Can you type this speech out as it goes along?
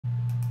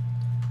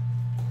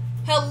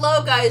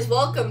Hello guys,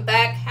 welcome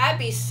back.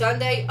 Happy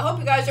Sunday. I hope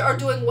you guys are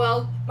doing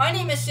well. My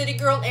name is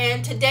CityGirl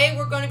and today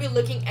we're going to be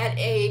looking at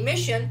a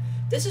mission.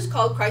 This is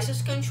called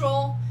Crisis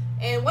Control,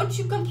 and once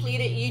you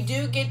complete it, you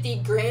do get the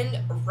Grand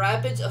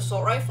Rapids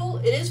Assault Rifle.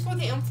 It is for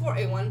the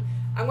M4A1.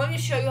 I'm going to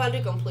show you how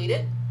to complete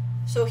it.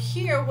 So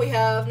here we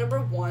have number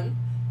 1.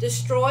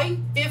 Destroy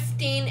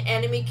 15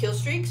 enemy kill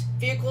streaks,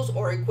 vehicles,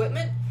 or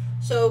equipment.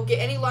 So get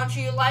any launcher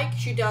you like,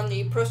 shoot down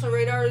the personal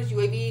radars,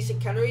 UAVs,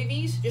 and counter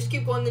UAVs. Just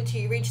keep going until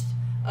you reach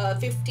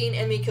 15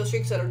 enemy kill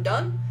streaks that are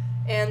done.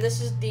 And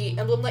this is the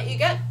emblem that you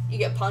get. You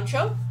get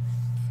Poncho.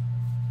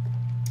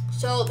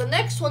 So the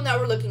next one that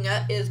we're looking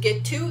at is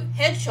get 2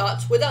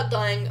 headshots without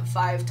dying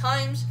 5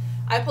 times.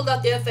 I pulled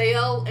out the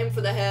FAL, aimed for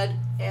the head,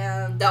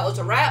 and that was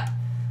a wrap.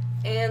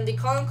 And the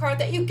calling card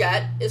that you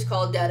get is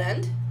called Dead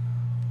End.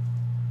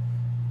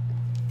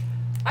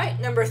 Alright,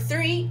 number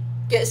 3,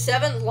 get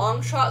 7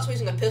 long shots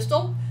using a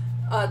pistol.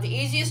 The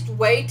easiest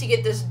way to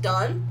get this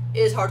done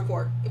is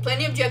hardcore. You play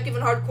any objective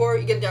in hardcore,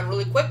 you get it done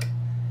really quick.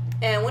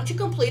 And once you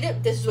complete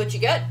it, this is what you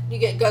get. You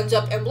get Guns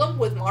Up emblem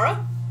with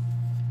Mara.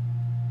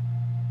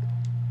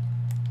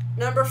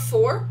 Number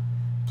 4,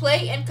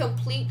 play and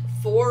complete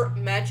 4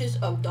 matches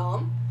of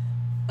Dom.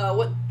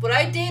 What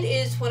I did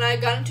is when I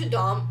got into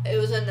Dom, it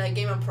was in a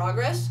game in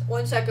progress.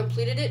 Once I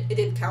completed it, it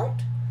did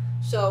count.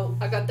 So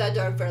I got that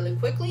done fairly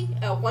quickly.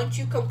 Once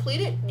you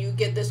complete it, you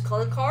get this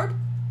calling card.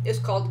 It's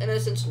called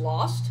Innocence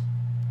Lost.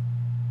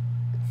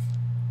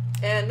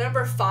 And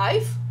number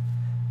 5,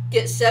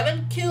 get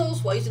 7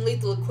 kills while using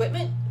lethal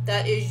equipment.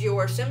 That is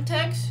your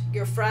Simtex,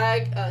 your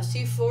Frag,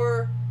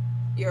 C4,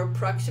 your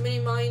proximity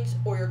mines,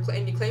 or your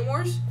any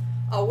claymores.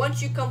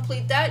 Once you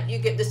complete that, you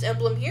get this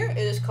emblem here. It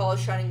is called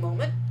Shining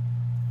Moment.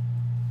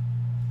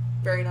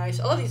 Very nice.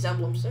 I love these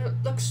emblems. They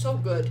look so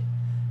good.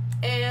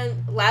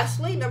 And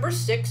lastly, number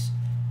 6,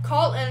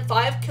 call in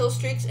 5 kill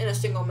streaks in a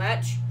single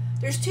match.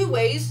 There's 2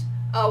 ways.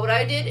 What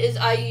I did is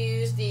I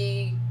used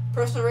the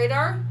personal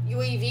radar,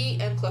 UAV,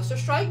 and cluster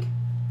strike.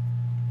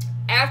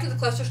 After the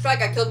cluster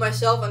strike, I killed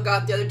myself and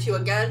got the other 2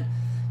 again,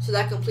 so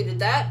that completed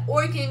that.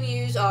 Or you can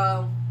use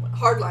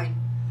hardline.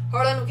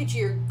 Hardline will get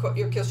you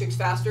your kill streaks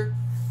faster.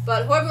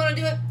 But however you want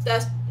to do it,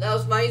 that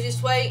was my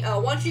easiest way.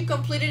 Once you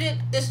completed it,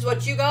 this is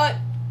what you got.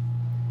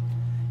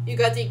 You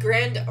got the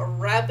Grand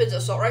Rapids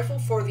Assault Rifle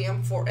for the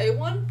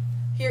M4A1.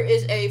 Here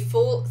is a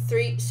full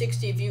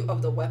 360 view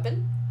of the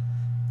weapon.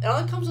 It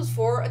only comes with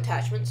 4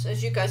 attachments,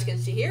 as you guys can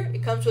see here.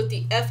 It comes with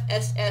the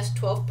FSS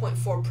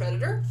 12.4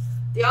 Predator,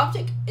 the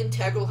Optic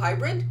Integral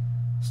Hybrid,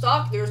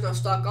 stock, there's no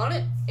stock on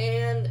it,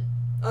 and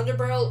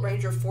Underbarrel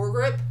Ranger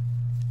foregrip.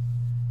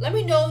 Let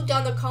me know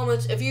down in the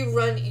comments if you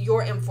run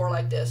your M4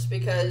 like this,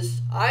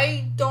 because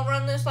I don't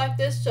run this like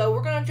this, so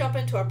we're going to jump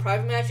into a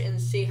private match and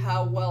see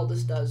how well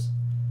this does.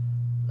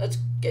 Let's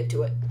get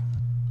to it.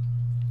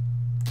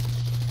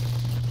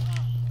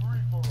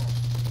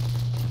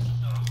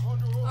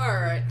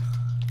 Alright.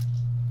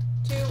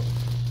 2,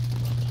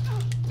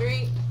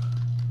 3.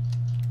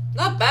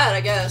 Not bad,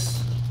 I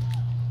guess.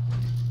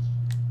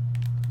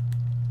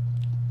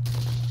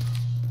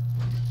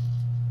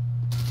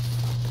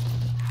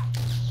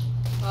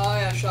 Oh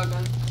yeah,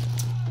 shotgun.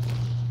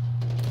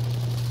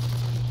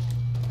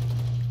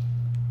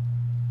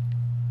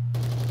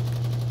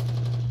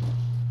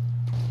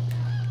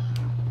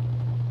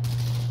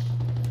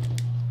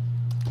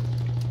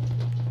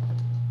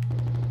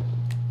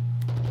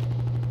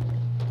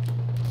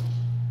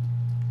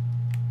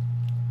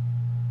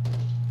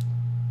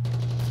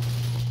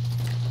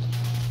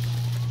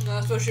 No,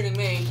 that's what's shooting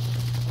me.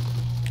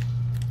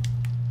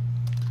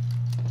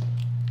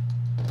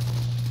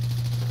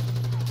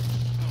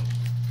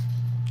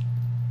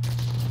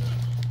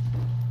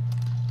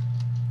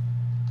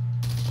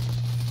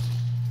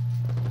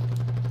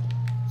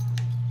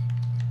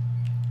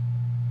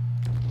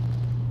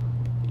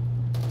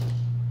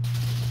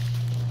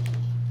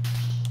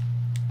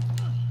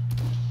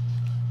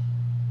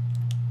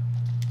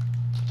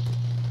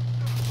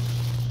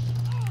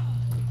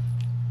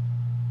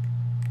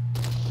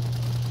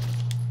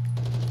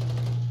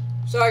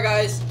 Sorry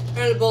guys,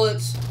 ran out of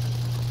bullets.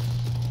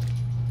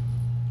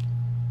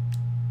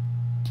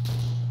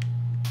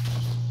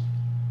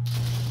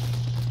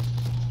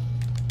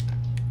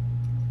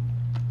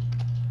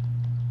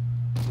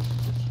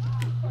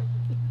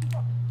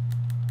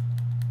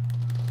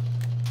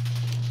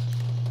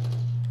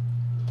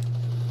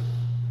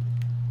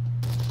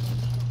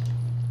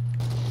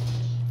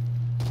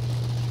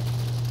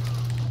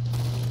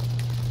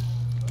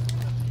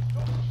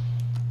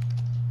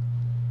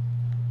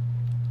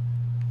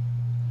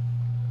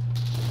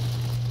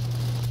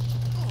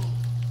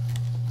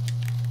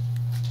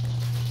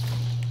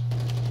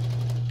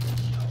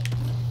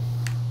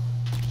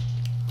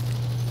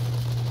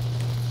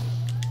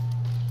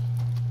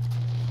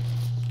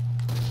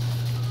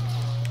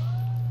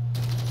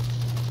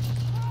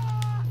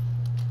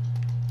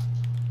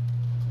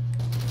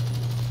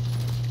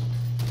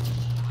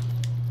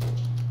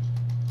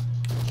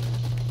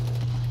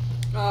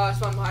 Oh,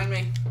 there's one behind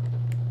me.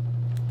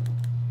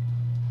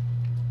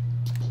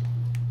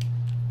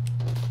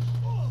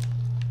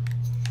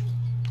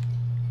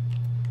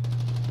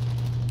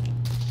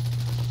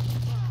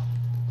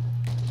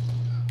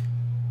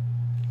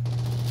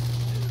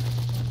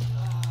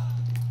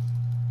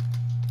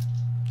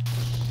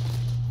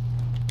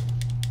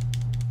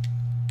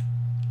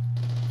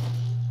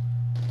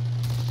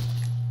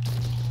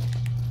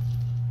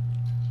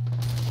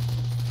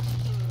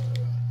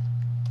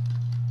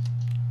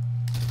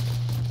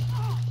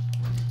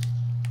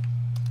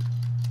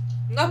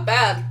 Not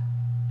bad.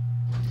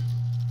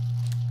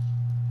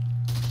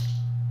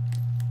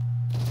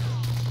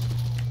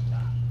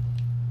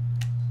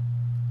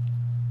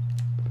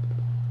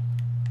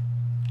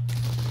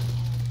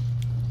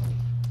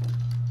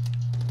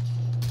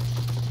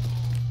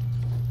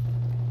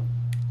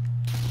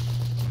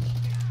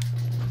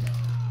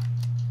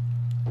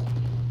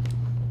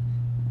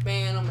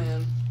 Man, oh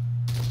man.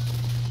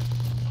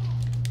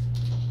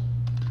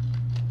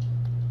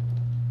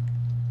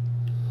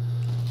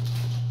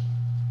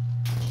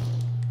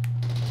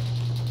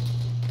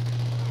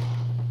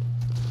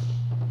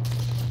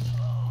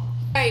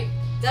 Alright,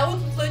 that will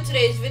conclude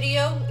today's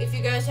video. If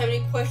you guys have any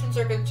questions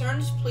or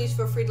concerns, please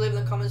feel free to leave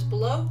in the comments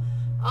below.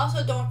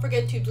 Also, don't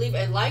forget to leave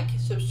a like,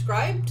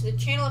 subscribe to the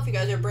channel if you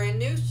guys are brand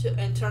new,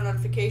 and turn on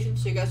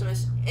notifications so you guys don't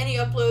miss any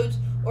uploads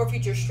or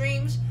future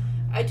streams.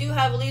 I do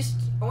have at least,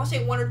 I want to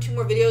say 1 or 2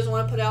 more videos I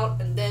want to put out,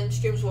 and then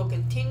streams will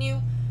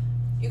continue.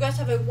 You guys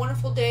have a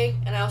wonderful day,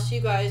 and I'll see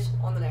you guys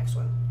on the next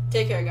one.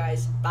 Take care,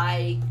 guys.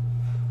 Bye.